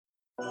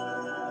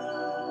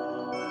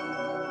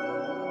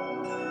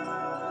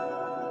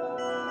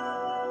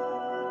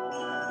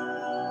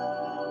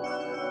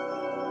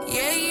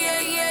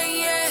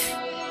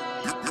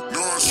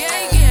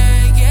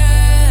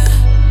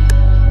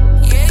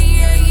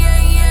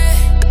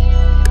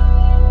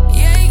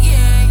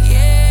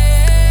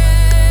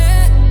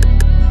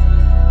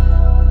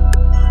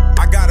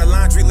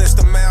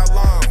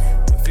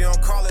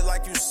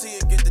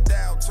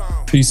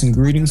Peace and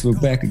greetings. We're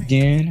back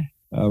again.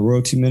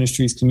 Royalty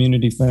Ministries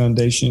Community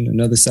Foundation,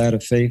 Another Side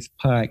of Faith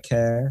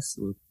podcast.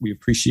 We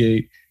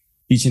appreciate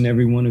each and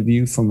every one of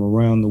you from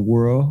around the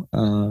world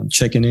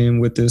checking in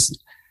with us,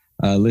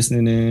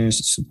 listening in,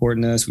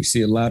 supporting us. We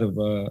see a lot of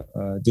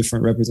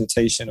different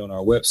representation on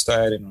our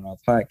website and on our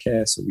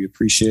podcast, so we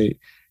appreciate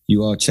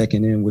you all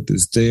checking in with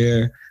us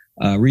there.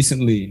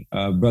 Recently,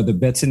 Brother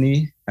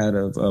Bettany out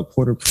of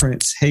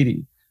Port-au-Prince,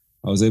 Haiti,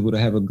 I was able to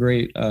have a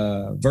great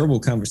verbal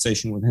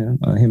conversation with him.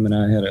 Him and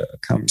I had a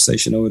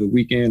conversation over the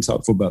weekend,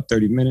 talked for about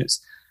 30 minutes.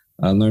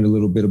 I learned a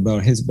little bit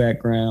about his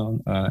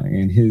background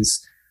and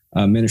his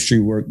ministry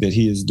work that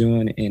he is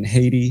doing in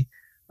Haiti.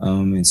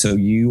 And so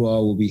you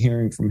all will be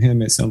hearing from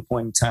him at some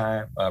point in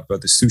time.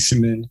 Brother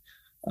Sushiman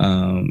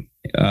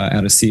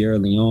out of Sierra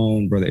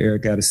Leone, Brother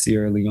Eric out of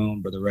Sierra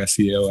Leone, Brother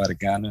Raphael out of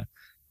Ghana.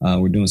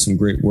 We're doing some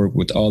great work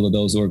with all of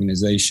those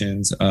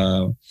organizations.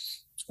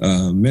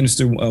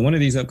 Minister, one of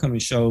these upcoming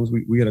shows,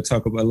 we got to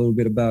talk about a little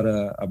bit about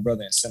our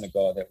brother in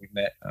Senegal that we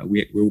met.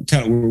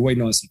 We're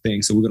waiting on some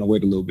things, so we're going to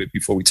wait a little bit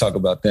before we talk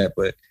about that.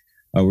 But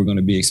we're going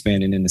to be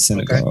expanding into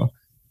Senegal.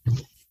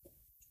 Okay.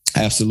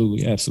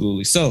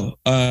 Absolutely. So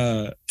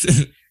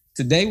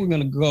today we're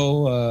going to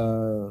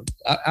go.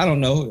 I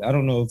don't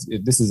know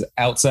if this is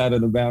outside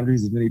of the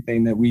boundaries of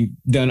anything that we've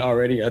done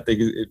already. I think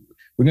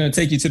we're going to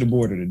take you to the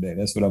border today.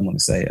 That's what I'm going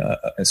to say.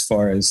 As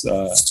far as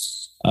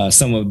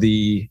some of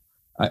the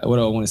what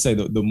do I want to say?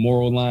 The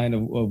moral line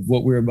of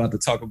what we're about to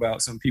talk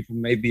about. Some people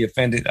may be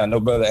offended. I know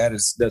Brother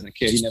Addis doesn't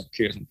care. He never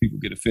cares when people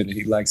get offended.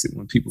 He likes it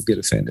when people get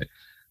offended.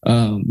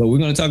 But we're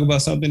going to talk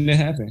about something that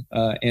happened.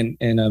 And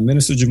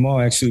Minister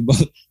Jamal actually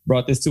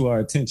brought this to our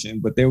attention.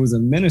 But there was a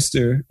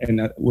minister,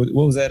 and what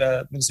was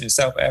that minister in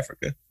South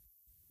Africa?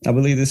 I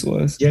believe this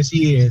was. Yes,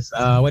 he is.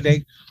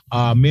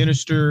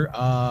 Minister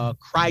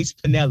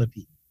Christ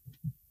Penelope.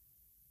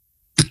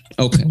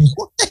 Okay.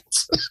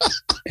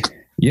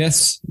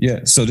 Yes.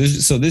 So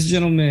this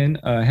gentleman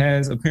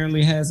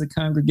apparently has a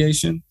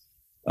congregation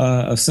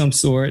of some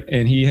sort,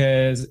 and he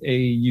has a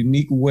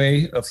unique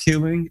way of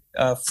healing.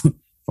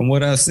 From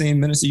what I've seen,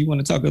 Minister, you want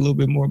to talk a little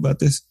bit more about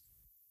this?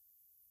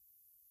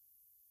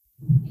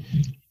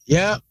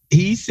 Yeah,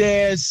 he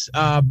says,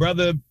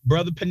 brother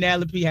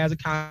Penelope has a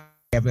congregation.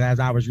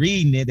 As I was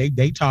reading it,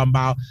 they talking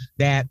about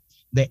that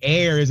the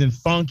air isn't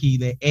funky,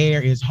 the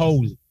air is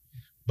holy,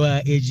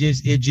 but it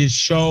just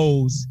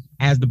shows.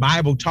 As the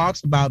Bible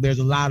talks about, there's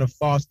a lot of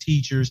false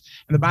teachers,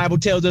 and the Bible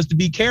tells us to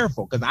be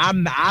careful, because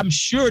I'm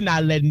sure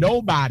not letting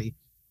nobody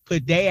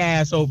put their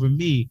ass over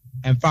me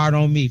and fart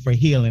on me for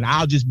healing.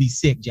 I'll just be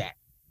sick, Jack.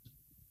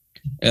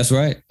 That's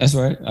right.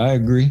 I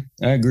agree,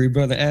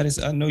 Brother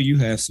Addis. I know you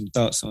have some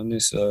thoughts on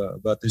this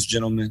about this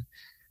gentleman.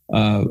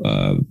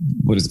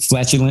 What is it?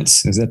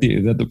 Flatulence? Is that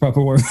the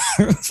proper word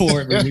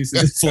for it?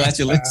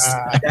 Flatulence.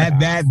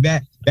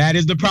 That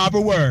is the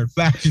proper word.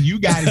 You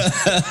got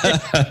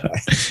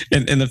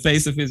it. In the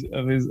face of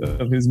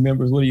his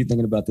members, what are you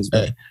thinking about this?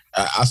 Hey,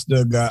 I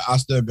still got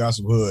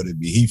some hood in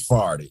me. He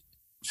farted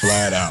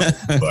flat out.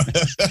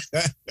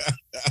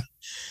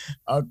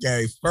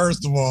 Okay,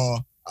 first of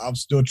all, I'm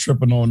still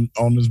tripping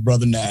on this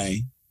brother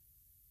name.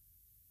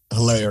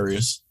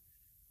 Hilarious.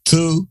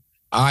 2,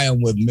 I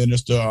am with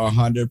Minister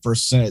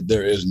 100%.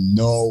 There is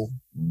no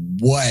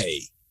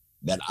way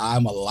that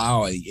I'm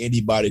allowing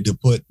anybody to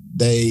put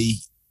they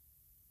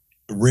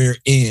rear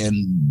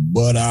end,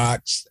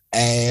 buttocks,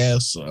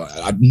 ass,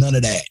 none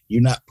of that.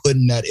 You're not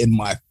putting that in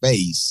my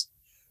face.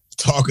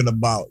 Talking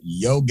about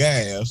your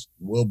gas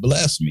will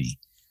bless me.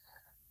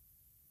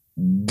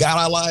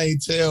 Gotta lie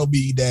and tell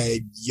me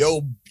that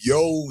your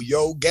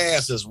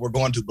gases were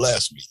going to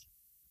bless me.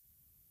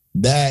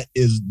 That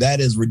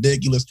is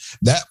ridiculous.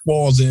 That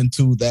falls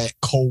into that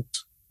cult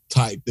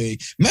type thing.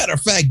 Matter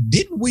of fact,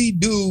 didn't we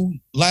do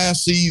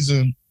last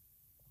season?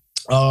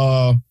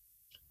 I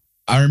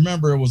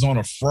remember it was on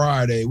a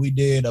Friday. We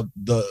did I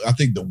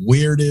think the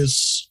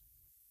weirdest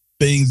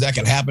things that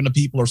could happen to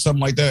people or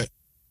something like that.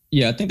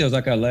 Yeah, I think that was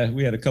like our last.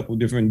 We had a couple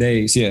different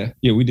days. Yeah,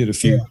 we did a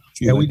few.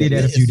 Yeah, we did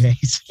that a few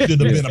days. Should have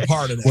been a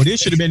part of that. Well, this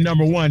should have been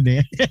number one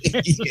then.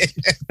 Yeah.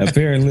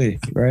 Apparently,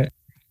 right?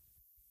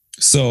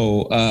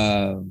 So,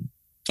 all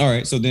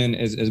right. So then,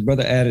 as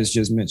Brother Addis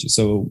just mentioned,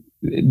 so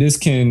this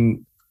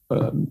can,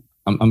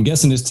 I'm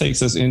guessing this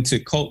takes us into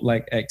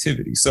cult-like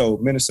activity. So,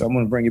 Minister, I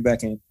want to bring you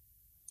back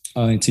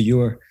into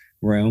your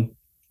realm.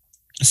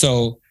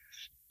 So,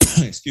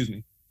 excuse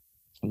me.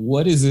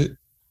 What is it?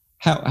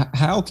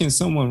 How can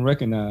someone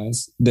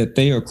recognize that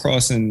they are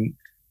crossing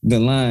the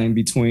line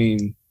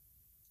between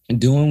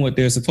doing what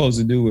they're supposed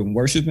to do and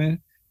worshiping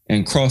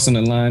and crossing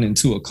the line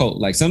into a cult?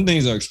 Like, some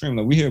things are extreme.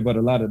 Like, we hear about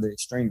a lot of the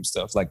extreme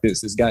stuff like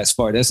this. This guy's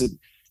farting. That's it.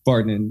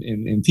 Farting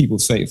in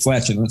people's face.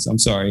 Flatulence. I'm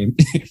sorry.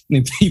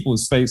 In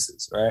people's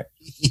faces, right?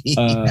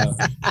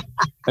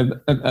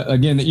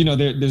 Again,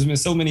 there's been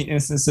so many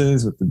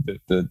instances with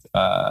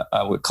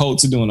with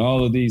cults doing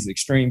all of these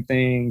extreme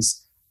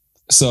things.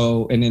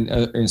 So,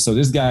 so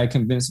this guy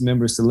convinced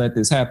members to let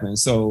this happen.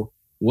 So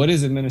what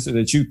is it, Minister,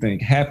 that you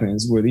think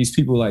happens where these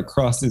people like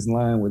cross this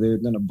line where they're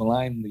going to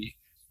blindly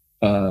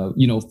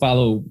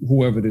follow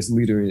whoever this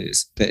leader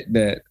is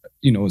that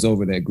is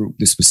over that group,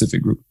 this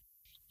specific group.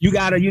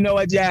 You know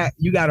what, Jack?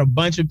 You got a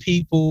bunch of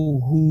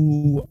people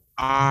who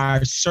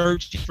are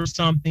searching for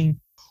something,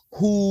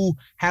 who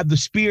have the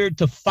spirit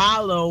to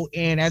follow.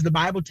 And as the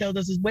Bible tells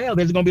us as well,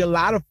 there's going to be a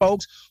lot of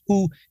folks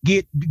who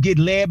get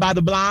led by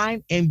the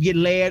blind and get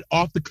led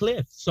off the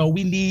cliff. So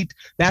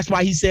that's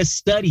why he says,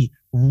 study,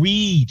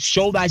 read,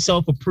 show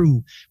thyself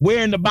approved.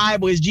 Where in the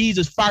Bible is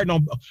Jesus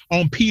farting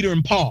on Peter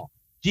and Paul?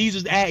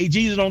 Jesus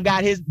don't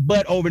got his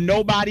butt over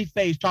nobody's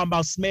face talking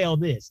about smell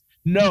this.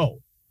 No.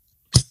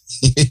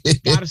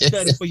 Gotta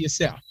study for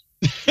yourself.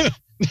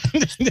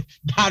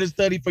 Gotta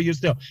study for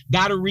yourself.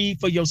 Gotta read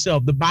for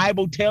yourself. The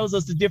Bible tells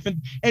us the different,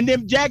 and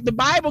then Jack, the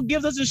Bible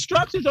gives us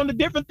instructions on the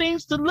different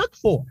things to look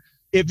for.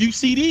 If you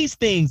see these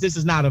things, this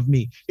is not of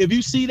me. If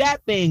you see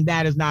that thing,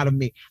 that is not of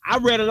me. I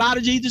read a lot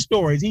of Jesus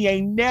stories. He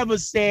ain't never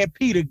said,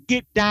 Peter,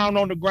 get down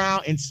on the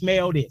ground and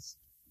smell this.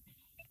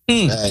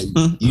 I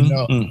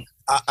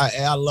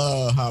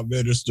love how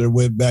minister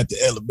went back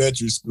to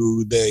elementary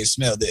school. They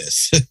smell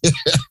this.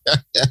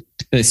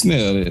 They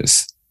smell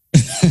this.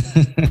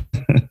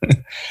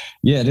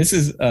 Yeah, this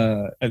is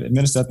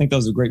minister. I think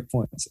those are great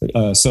points.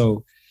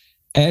 So,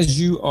 as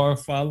you are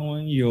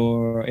following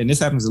and this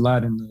happens a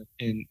lot in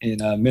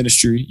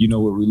ministry, with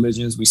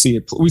religions, we see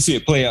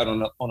it play out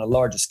on a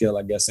larger scale,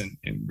 I guess, in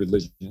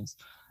religions.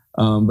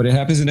 But it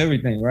happens in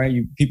everything, right?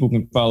 People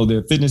can follow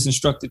their fitness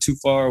instructor too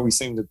far. We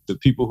see the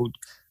people who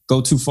go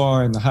too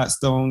far in the hot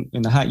stone,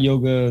 in the hot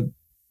yoga,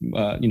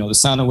 the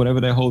sauna, whatever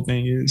that whole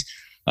thing is.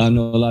 I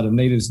know a lot of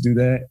natives do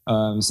that.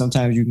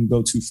 Sometimes you can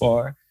go too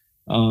far.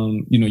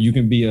 You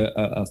can be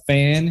a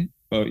fan,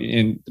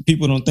 and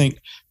people don't think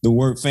the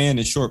word fan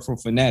is short for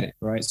fanatic,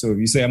 right? So if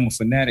you say I'm a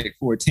fanatic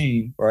for a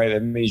team, right,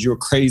 that means you're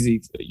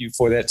crazy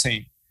for that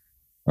team,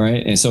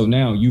 right? And so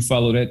now you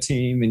follow that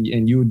team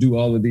and you'll do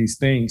all of these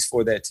things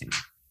for that team.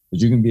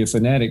 But you can be a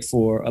fanatic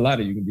for a lot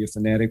of you can be a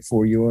fanatic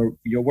for your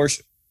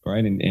worship,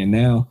 right? And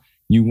now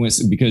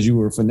because you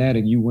were a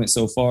fanatic, you went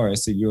so far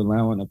as to you're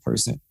allowing a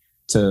person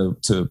to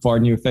fart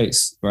in your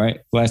face, right?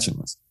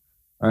 Flatulence,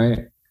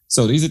 right?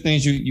 So these are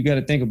things you got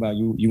to think about.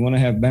 You want to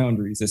have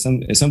boundaries. At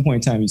some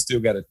point in time, you still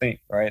got to think,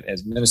 right?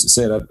 As Minister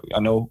said, I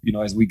know,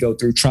 as we go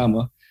through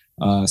trauma,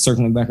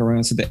 circling back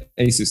around to the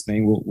ASOF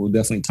thing, we'll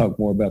definitely talk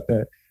more about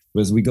that.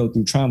 But as we go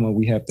through trauma,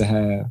 we have to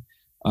have,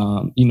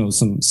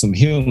 some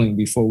healing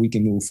before we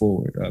can move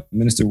forward.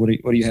 Minister, what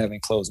do you have in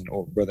closing,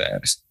 or Brother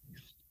Addison?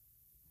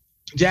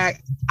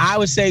 Jack, I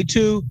would say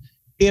too,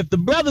 if the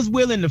brother's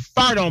willing to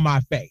fart on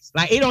my face,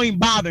 like it don't even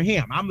bother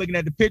him. I'm looking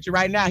at the picture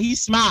right now.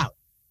 He's smiling.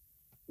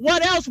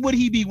 What else would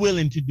he be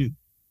willing to do?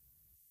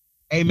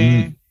 Hey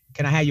man,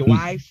 can I have your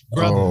wife,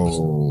 brother?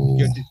 Oh.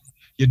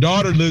 Your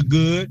daughter look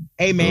good.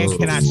 Hey man,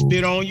 can I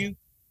spit on you?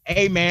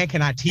 Hey man,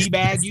 can I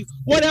teabag you?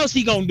 What else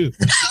he gonna do?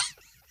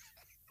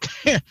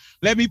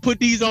 Let me put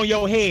these on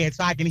your head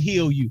so I can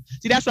heal you.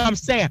 See, that's what I'm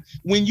saying.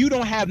 When you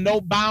don't have no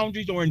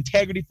boundaries or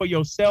integrity for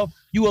yourself,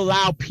 you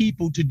allow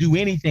people to do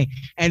anything.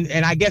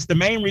 And I guess the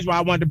main reason why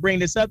I wanted to bring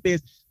this up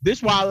is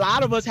why a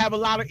lot of us have a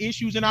lot of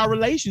issues in our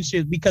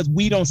relationships, because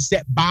we don't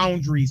set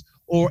boundaries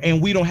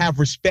and we don't have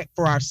respect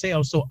for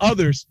ourselves so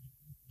others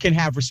can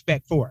have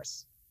respect for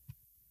us.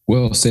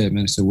 Well said,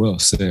 Minister. Well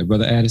said.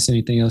 Brother Addison,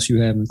 anything else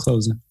you have in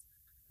closing?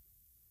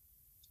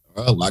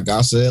 Well, like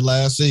I said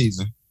last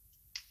season,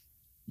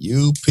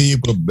 you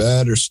people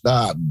better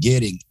stop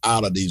getting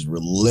out of these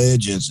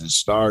religions and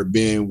start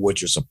being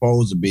what you're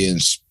supposed to be in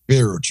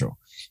spiritual.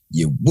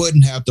 You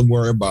wouldn't have to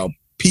worry about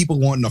people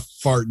wanting to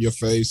fart in your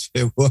face.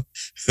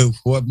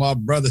 What my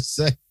brother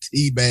said,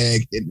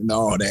 teabag and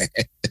all that.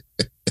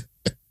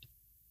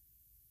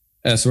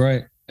 That's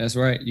right. That's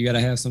right. You got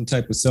to have some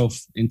type of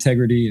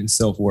self-integrity and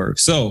self-worth.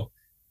 So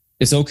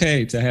it's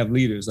okay to have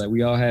leaders. Like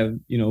we all have,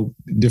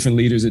 different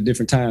leaders at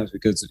different times,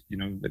 because,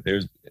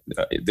 there's,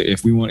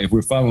 if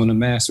we're following a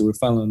master, we're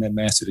following that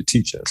master to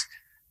teach us.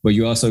 But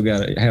you also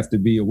have to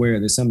be aware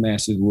that some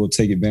masters will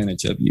take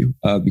advantage of you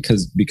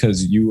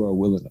because you are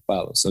willing to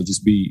follow. So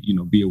just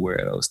be aware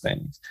of those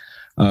things.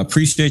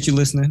 Appreciate you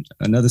listening.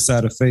 Another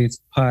Side of Faith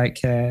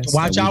podcast.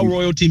 Watch out,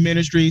 Royalty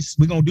Ministries.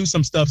 We're going to do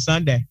some stuff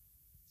Sunday.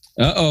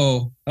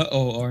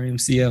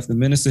 RMCF, the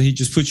minister, he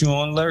just put you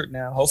on alert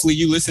now. Hopefully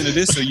you listen to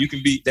this so you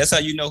can be, that's how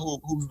you know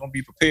who's going to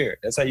be prepared.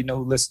 That's how you know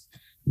who listen.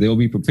 They'll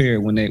be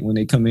prepared when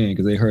they come in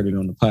because they heard it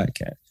on the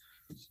podcast.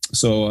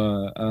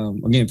 So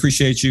again,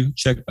 appreciate you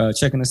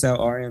checking us out,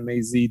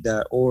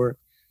 rmaz.org.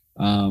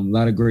 A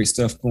lot of great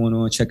stuff going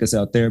on. Check us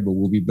out there, but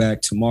we'll be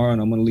back tomorrow,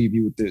 and I'm going to leave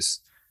you with this.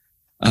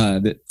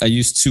 That I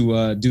used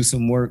to do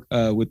some work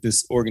with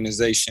this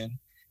organization.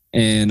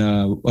 And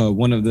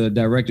one of the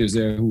directors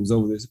there, who was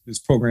over this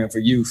program for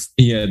youth,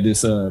 he had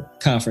this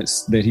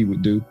conference that he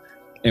would do.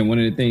 And one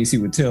of the things he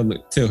would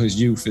tell his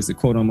youth is a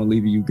quote I'm going to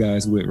leave you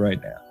guys with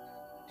right now.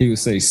 He would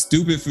say,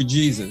 "Stupid for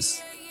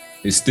Jesus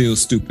is still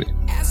stupid."